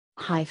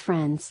Hi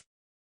friends.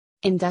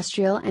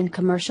 Industrial and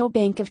Commercial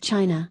Bank of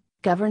China,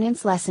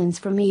 Governance Lessons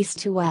from East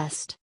to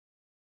West.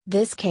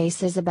 This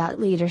case is about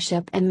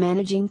leadership and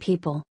managing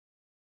people.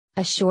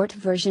 A short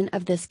version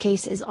of this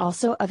case is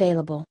also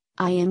available,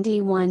 IND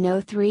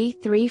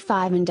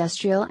 10335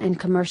 Industrial and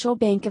Commercial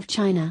Bank of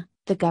China,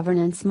 the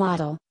Governance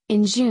Model.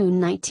 In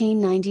June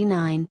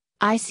 1999,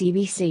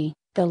 ICBC,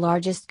 the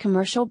largest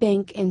commercial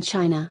bank in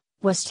China,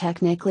 was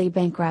technically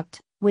bankrupt,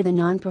 with a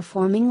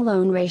non-performing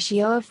loan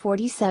ratio of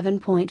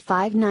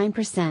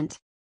 47.59%.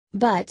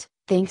 But,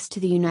 thanks to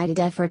the united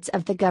efforts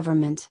of the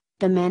government,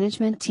 the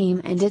management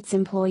team and its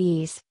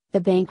employees,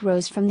 the bank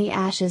rose from the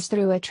ashes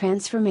through a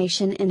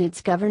transformation in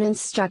its governance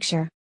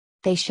structure.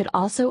 They should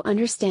also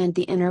understand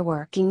the inner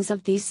workings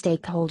of these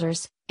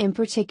stakeholders, in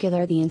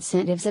particular the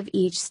incentives of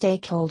each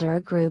stakeholder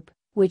group,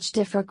 which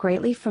differ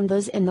greatly from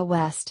those in the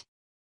West.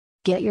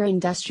 Get your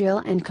Industrial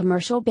and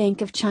Commercial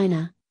Bank of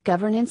China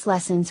Governance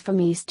Lessons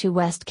from East to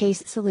West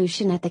Case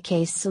Solution at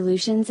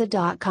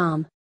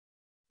thecasesolutions.com.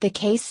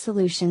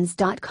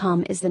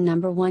 Thecasesolutions.com is the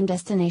 #1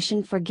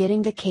 destination for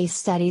getting the case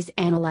studies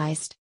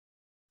analyzed.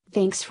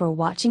 Thanks for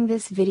watching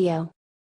this video.